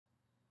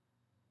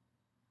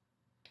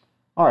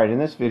All right, in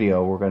this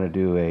video, we're going to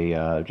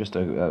do just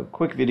a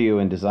quick video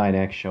in Design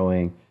X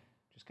showing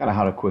just kind of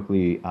how to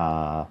quickly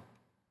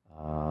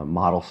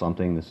model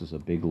something. This is a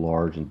big,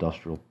 large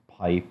industrial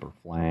pipe or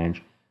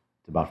flange.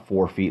 It's about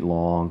 4 feet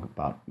long,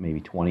 about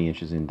maybe 20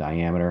 inches in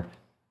diameter,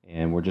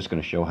 and we're just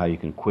going to show how you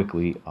can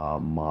quickly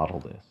model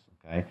this.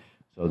 Okay,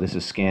 so this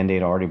is scan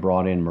data already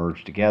brought in,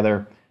 merged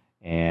together,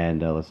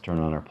 and let's turn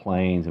on our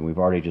planes. And we've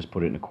already just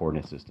put it in a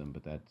coordinate system,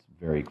 but that's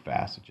very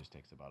fast. It just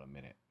takes about a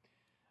minute.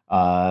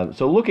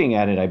 So looking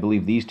at it, I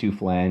believe these two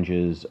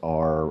flanges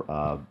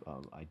are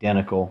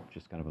identical,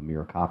 just kind of a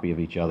mirror copy of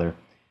each other.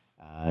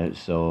 And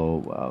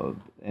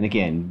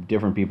again,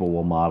 different people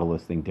will model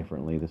this thing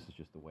differently. This is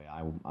just the way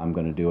I'm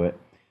going to do it.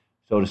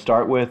 So to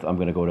start with, I'm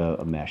going to go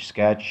to a mesh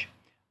sketch.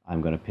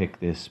 I'm going to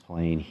pick this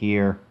plane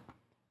here.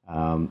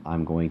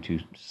 I'm going to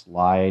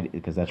slide,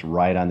 because that's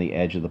right on the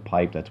edge of the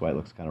pipe. That's why it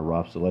looks kind of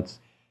rough. So let's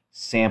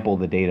sample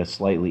the data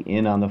slightly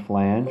in on the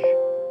flange.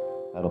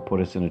 That'll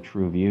put us in a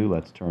true view.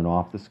 Let's turn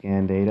off the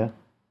scan data.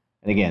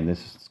 And again,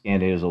 this scan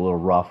data is a little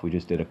rough. We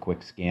just did a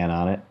quick scan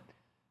on it.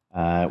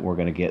 We're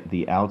going to get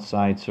the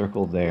outside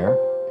circle there.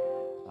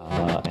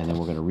 And then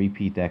we're going to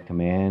repeat that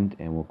command,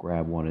 and we'll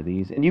grab one of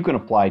these. And you can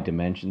apply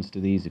dimensions to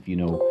these if you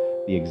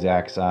know the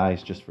exact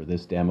size. Just for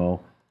this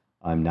demo,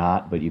 I'm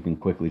not, but you can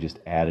quickly just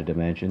add a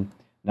dimension.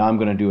 Now I'm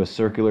going to do a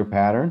circular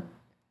pattern,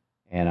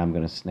 and I'm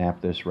going to snap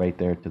this right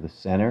there to the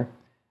center.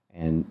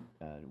 And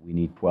we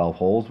need 12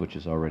 holes, which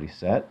is already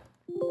set.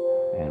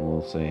 And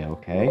we'll say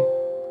OK.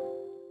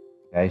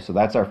 Okay, so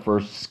that's our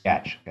first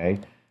sketch. Okay,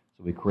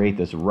 so we create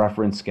this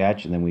reference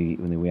sketch, and then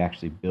we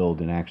actually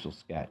build an actual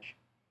sketch.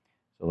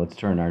 So let's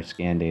turn our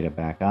scan data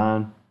back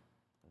on.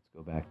 Let's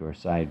go back to our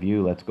side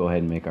view. Let's go ahead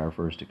and make our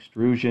first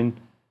extrusion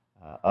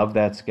of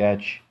that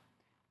sketch.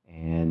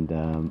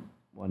 And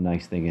one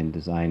nice thing in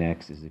Design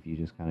X is if you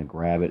just kind of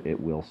grab it, it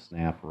will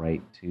snap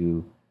right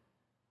to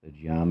the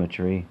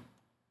geometry.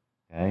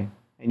 Okay,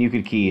 and you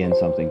could key in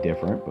something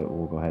different, but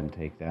we'll go ahead and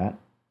take that.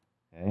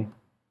 Okay.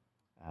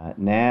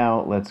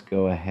 Now let's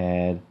go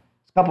ahead.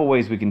 There's a couple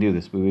ways we can do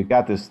this, but we've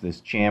got this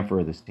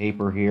chamfer, this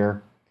taper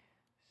here.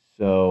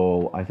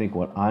 So I think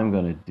what I'm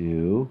going to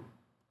do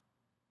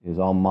is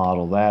I'll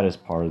model that as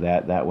part of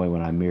that. That way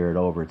when I mirror it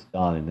over, it's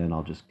done, and then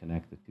I'll just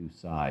connect the two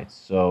sides.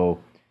 So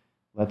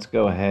let's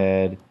go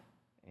ahead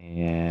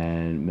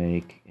and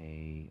make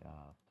a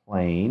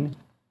plane.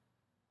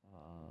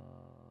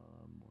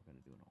 We're going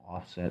to do an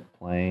offset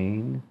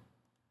plane.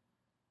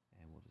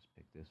 And we'll just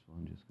pick this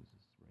one just because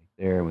it's right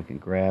there. We can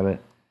grab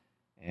it.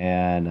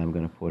 And I'm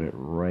going to put it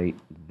right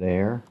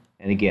there.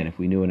 And again, if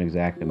we knew an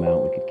exact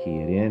amount, we could key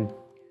it in.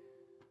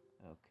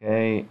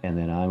 Okay, and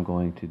then I'm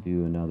going to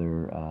do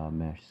another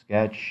mesh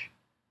sketch.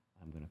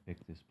 I'm going to pick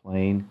this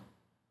plane.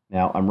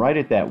 Now, I'm right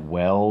at that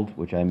weld,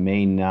 which I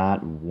may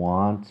not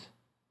want.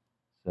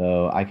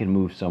 So I can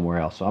move somewhere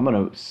else. So I'm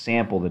going to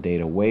sample the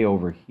data way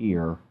over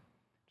here,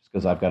 just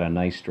because I've got a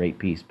nice straight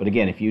piece. But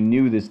again, if you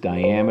knew this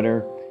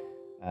diameter,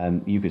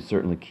 you could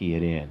certainly key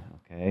it in.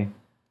 Okay,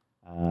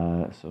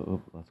 let's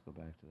go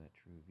back to that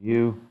true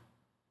view.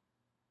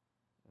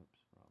 Oops,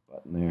 wrong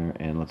button there,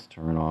 and let's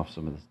turn off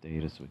some of this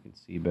data so we can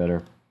see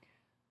better.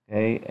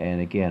 Okay,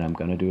 and again, I'm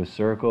going to do a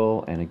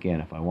circle, and again,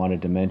 if I want to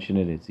dimension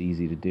it, it's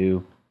easy to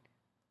do.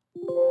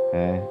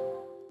 Okay.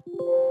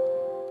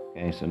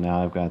 Okay, so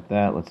now I've got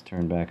that. Let's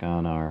turn back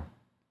on our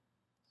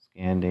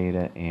scan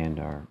data and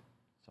our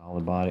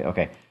solid body.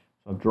 Okay,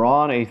 so I've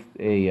drawn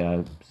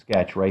a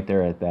sketch right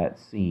there at that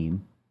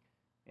seam.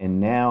 And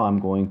now I'm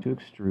going to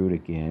extrude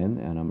again,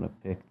 and I'm going to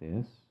pick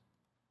this.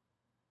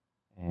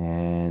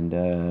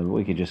 And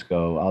we could just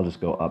go, I'll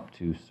just go up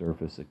to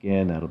surface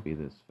again. That'll be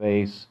this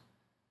face.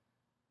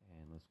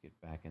 And let's get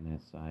back in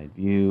that side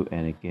view.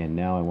 And again,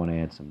 now I want to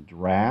add some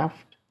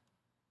draft.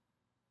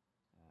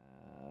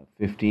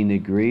 15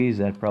 degrees,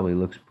 that probably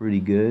looks pretty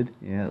good.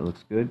 Yeah, it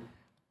looks good.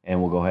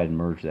 And we'll go ahead and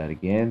merge that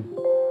again.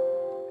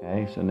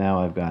 Okay, so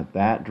now I've got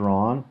that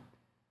drawn.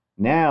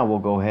 Now we'll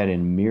go ahead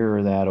and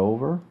mirror that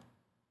over.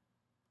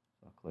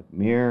 I'll click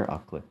mirror, I'll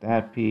click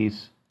that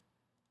piece.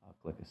 I'll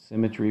click a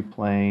symmetry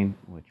plane,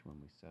 which when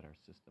we set our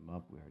system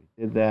up, we already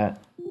did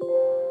that.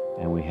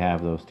 And we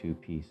have those two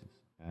pieces,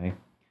 okay?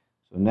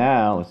 So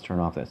now let's turn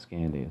off that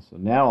scan data. So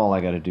now all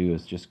I got to do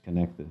is just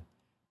connect the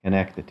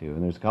two.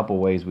 And there's a couple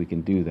ways we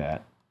can do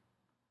that.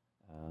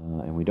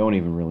 And we don't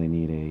even really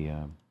need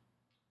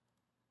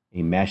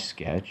a mesh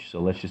sketch. So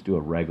let's just do a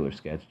regular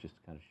sketch just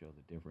to kind of show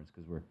the difference,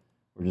 because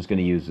we're just going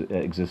to use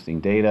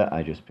existing data.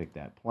 I just picked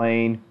that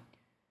plane.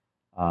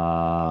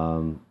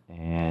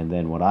 And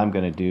then what I'm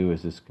going to do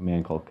is this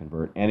command called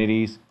convert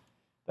entities.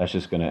 That's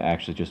just going to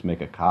actually just make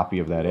a copy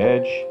of that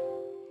edge.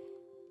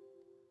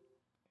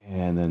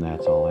 And then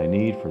that's all I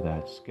need for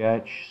that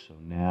sketch. So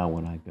now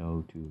when I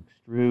go to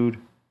extrude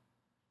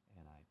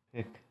and I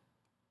pick it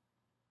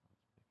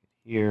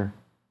here,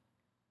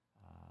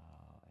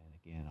 and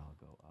again I'll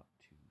go up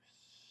to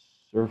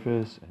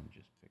surface and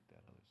just pick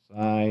that other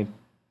side,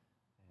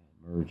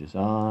 and merge is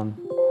on.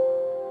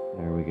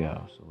 There we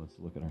go. So let's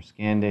look at our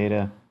scan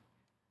data.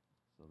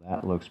 So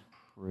that looks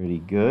pretty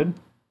good.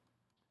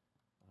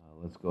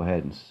 let's go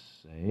ahead and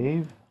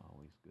save.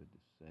 Always good to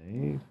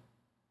save.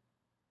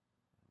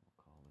 We'll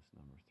call this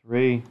number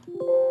 3. And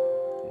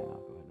I'll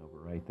go ahead and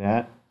overwrite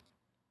that.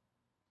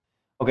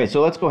 Okay,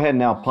 so let's go ahead and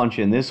now punch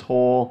in this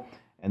hole,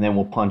 and then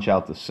we'll punch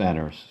out the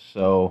centers.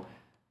 So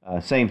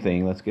same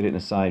thing, let's get it in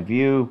a side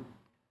view.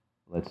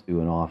 Let's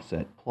do an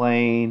offset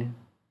plane.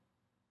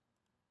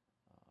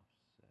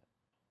 Offset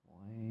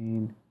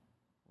plane.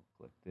 We'll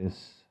click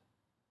this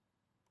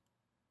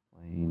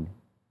plane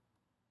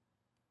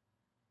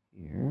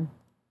here.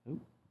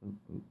 Oop, oop,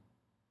 oop.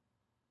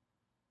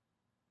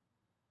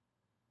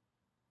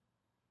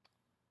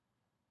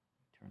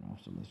 Turn off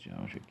some of this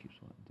geometry. It keeps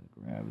wanting to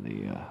grab the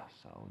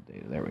solid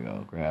data. There we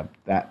go. Grab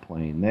that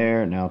plane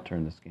there. Now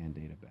turn the scan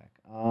data back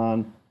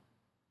on.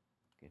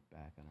 Get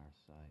back on our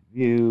side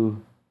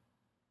view.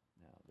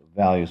 Now the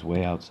value's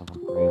way out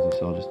something crazy,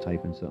 so I'll just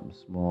type in something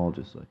small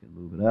just so I can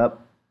move it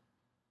up.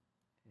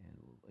 And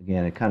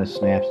again, it kind of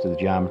snaps to the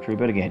geometry,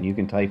 but again, you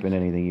can type in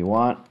anything you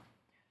want.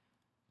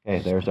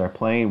 Okay, there's our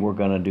plane. We're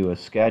going to do a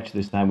sketch.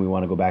 This time we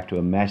want to go back to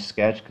a mesh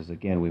sketch because,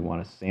 again, we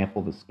want to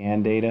sample the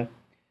scan data.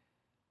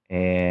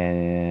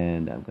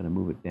 And I'm going to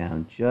move it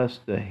down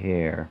just a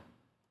hair.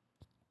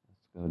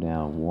 Let's go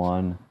down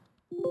 1.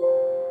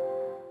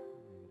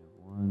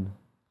 -1.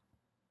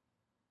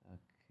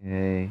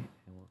 Okay, and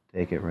we'll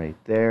take it right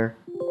there.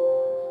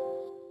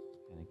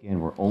 And again,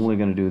 we're only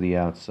going to do the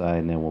outside,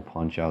 and then we'll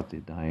punch out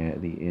the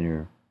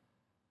inner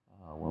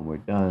when we're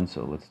done.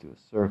 So let's do a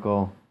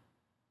circle.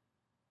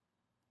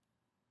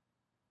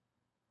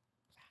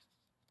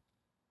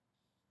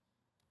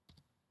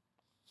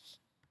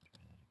 Try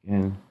that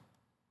again.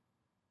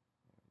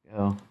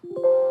 Go.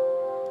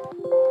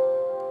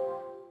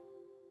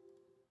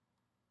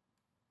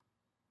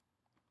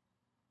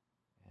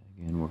 And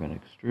again, we're going to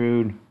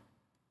extrude.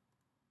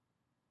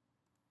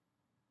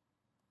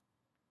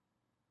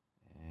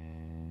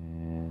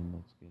 And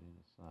let's get in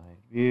the side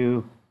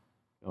view.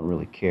 Don't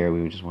really care.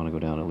 We just want to go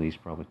down at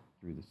least probably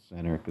through the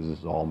center because this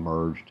is all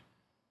merged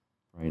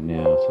right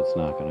now, so it's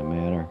not going to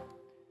matter.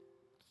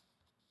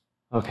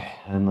 Okay,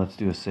 and let's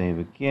do a save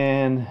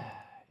again.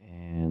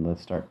 And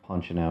let's start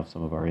punching out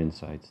some of our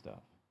inside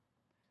stuff.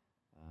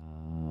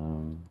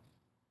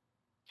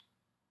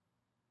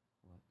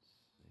 Let's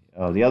see.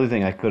 Oh, the other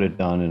thing I could have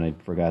done, and I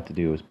forgot to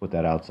do, is put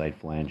that outside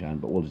flange on,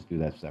 but we'll just do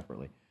that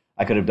separately.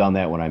 I could have done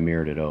that when I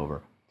mirrored it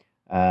over.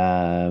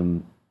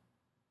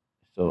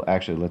 So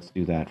actually, let's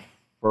do that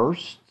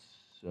first.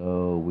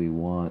 So we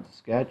want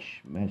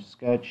sketch, mesh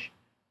sketch.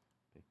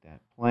 Pick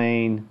that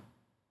plane.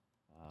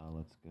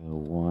 Let's go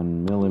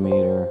 1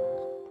 millimeter.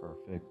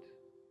 Perfect.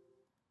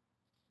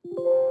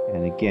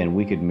 And again,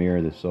 we could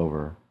mirror this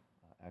over.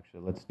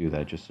 Actually, let's do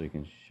that just so you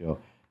can show.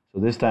 So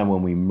this time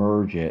when we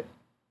merge it,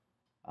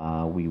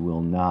 we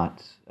will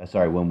not,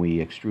 when we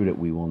extrude it,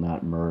 we will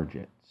not merge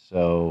it.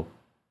 So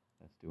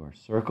let's do our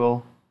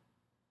circle.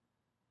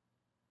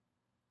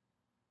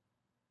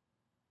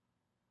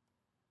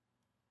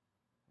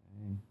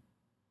 Okay.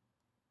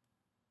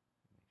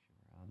 Make sure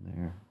we're on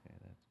there. Okay,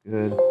 that's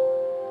good.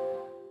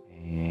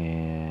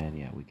 And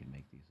yeah, we can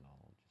make these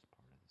all just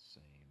part of the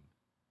same.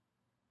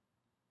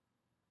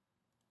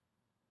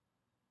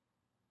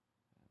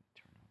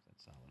 Turn off that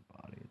solid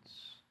body. It's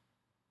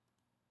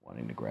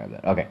wanting to grab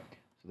that. Okay,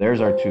 so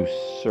there's our 2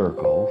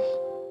 circles.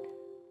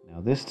 Now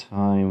this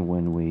time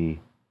when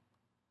we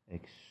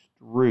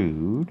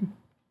extrude,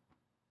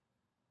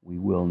 we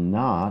will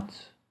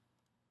not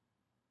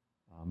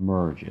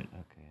merge it.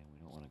 Okay, we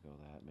don't want to go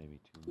that, maybe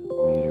 2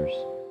 millimeters.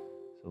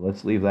 So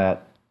let's leave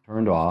that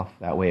turned off.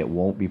 That way it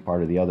won't be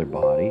part of the other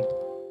body.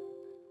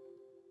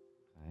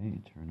 Okay,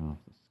 turn off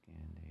the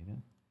scan data.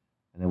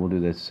 And then we'll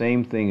do the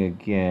same thing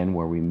again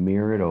where we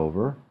mirror it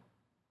over.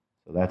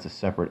 So that's a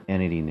separate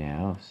entity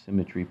now.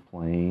 Symmetry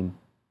plane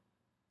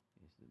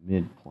is the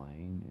mid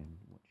plane, and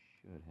what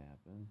should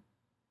happen.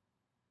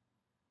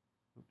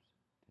 Oops,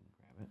 didn't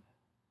grab it.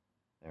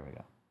 There we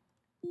go.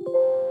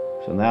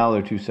 So now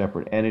they're 2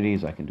 separate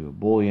entities. I can do a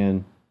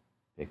Boolean,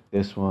 pick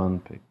this one,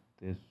 pick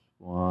this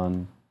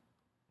one,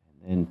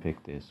 and then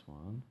pick this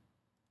one.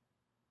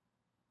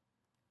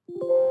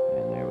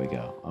 And there we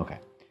go. Okay.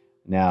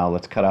 Now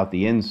let's cut out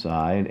the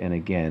inside, and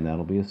again,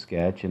 that'll be a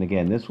sketch. And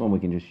again, this one we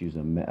can just use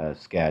a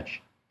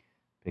sketch.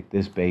 Pick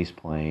this base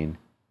plane,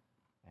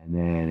 and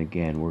then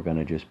again, we're going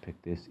to just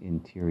pick this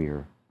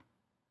interior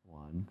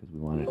one because we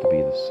want it to be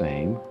the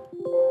same.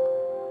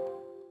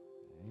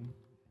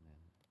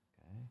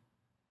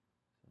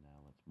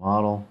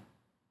 Model,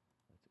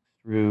 let's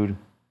extrude, and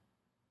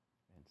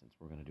since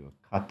we're going to do a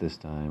cut this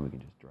time, we can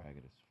just drag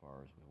it as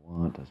far as we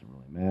want, doesn't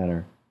really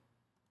matter,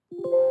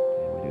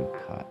 and we do a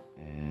cut.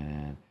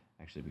 And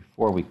actually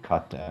before we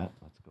cut that,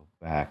 let's go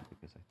back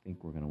because I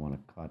think we're going to want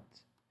to cut,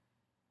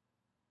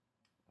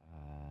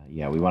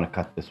 yeah, we want to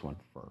cut this one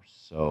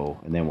first, so,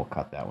 and then we'll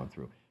cut that one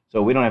through.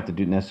 So we don't have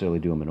to necessarily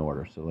do them in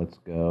order, so let's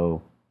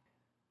go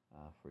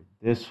for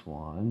this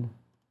one,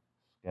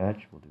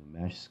 sketch, we'll do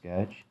mesh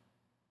sketch.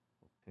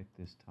 Pick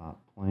this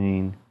top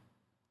plane.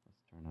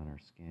 Let's turn on our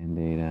scan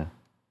data. And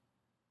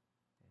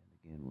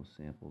again, we'll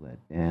sample that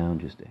down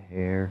just a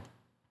hair.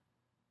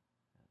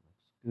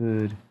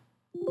 good.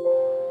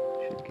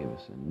 Should give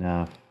us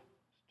enough.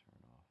 Let's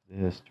turn off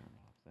this, turn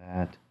off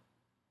that.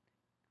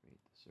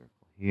 Create the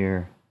circle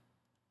here.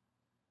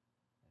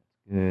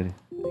 That's good.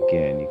 And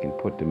again, you can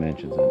put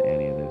dimensions on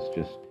any of this.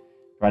 Just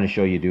trying to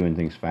show you doing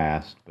things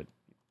fast, but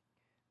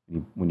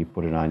when you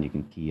put it on, you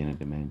can key in a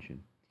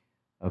dimension.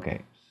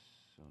 Okay,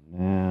 so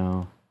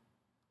now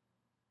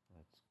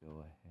let's go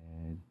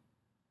ahead and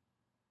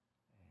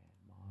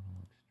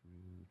model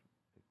extrude.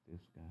 Pick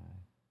this guy.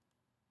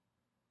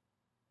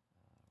 We're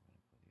going to go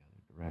the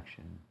other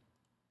direction.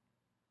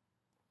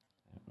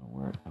 I don't know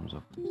where it comes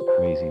up with these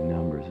crazy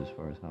numbers as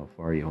far as how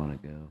far you want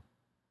to go.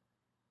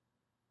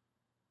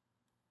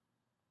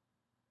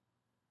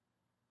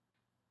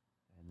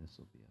 And this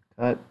will be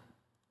a cut.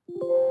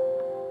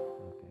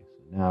 Okay,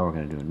 so now we're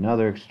going to do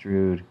another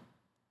extrude.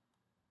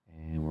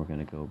 And we're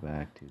going to go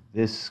back to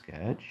this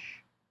sketch,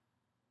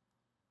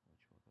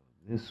 which will go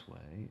this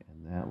way,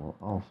 and that will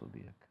also be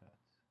a cut.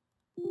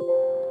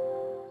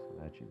 So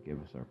that should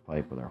give us our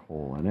pipe with our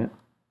hole in it.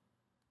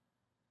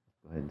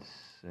 Go ahead and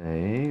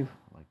save.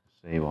 I like to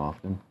save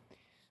often.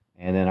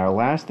 And then our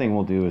last thing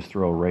we'll do is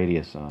throw a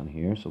radius on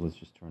here. So let's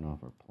just turn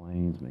off our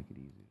planes, make it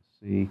easy to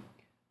see.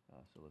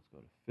 So let's go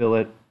to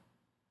fillet.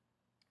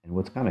 And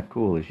what's kind of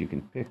cool is you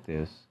can pick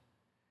this,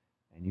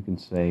 and you can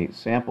say,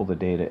 sample the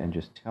data and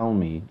just tell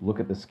me, look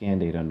at the scan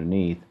data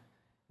underneath,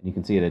 and you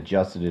can see it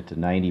adjusted it to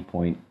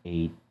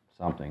 90.8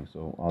 something.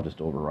 So I'll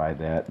just override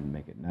that and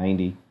make it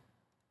 90. Nice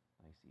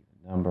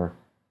even number.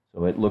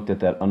 So it looked at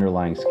that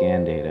underlying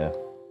scan data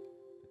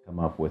to come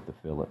up with the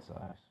fillet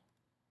size.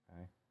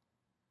 Okay.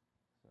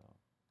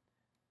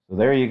 So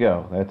there you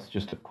go. That's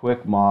just a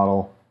quick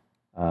model.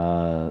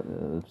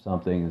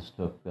 Something that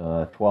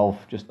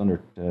took just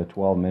under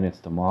 12 minutes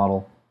to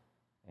model.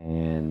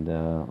 And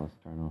let's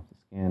turn off the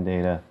scan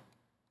data.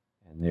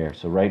 And there.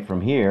 So right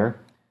from here,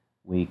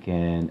 we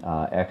can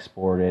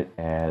export it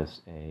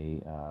as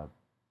a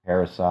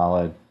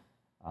parasolid,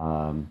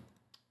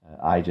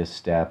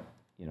 IGES-step,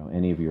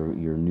 any of your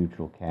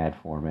neutral CAD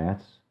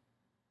formats.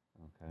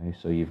 Okay,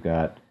 so you've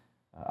got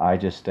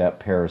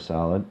IGES-step,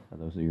 parasolid.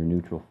 Those are your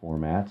neutral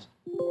formats.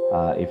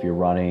 If you're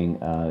running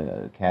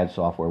CAD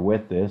software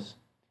with this,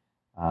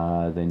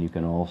 then you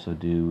can also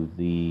do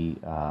the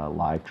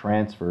live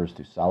transfers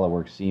to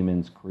SolidWorks,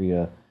 Siemens,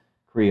 Creo,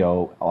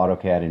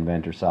 AutoCAD,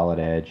 Inventor, Solid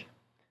Edge.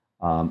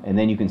 And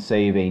then you can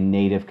save a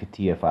native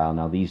CATIA file.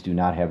 Now, these do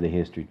not have the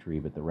history tree,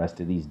 but the rest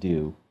of these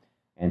do.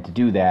 And to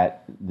do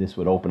that, this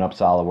would open up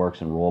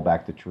SolidWorks and roll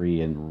back the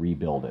tree and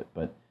rebuild it.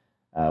 But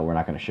we're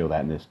not going to show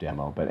that in this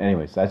demo. But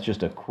anyways, that's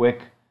just a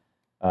quick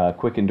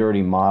and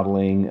dirty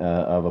modeling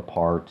of a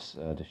part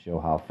to show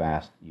how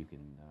fast you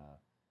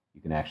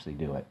can actually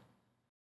do it.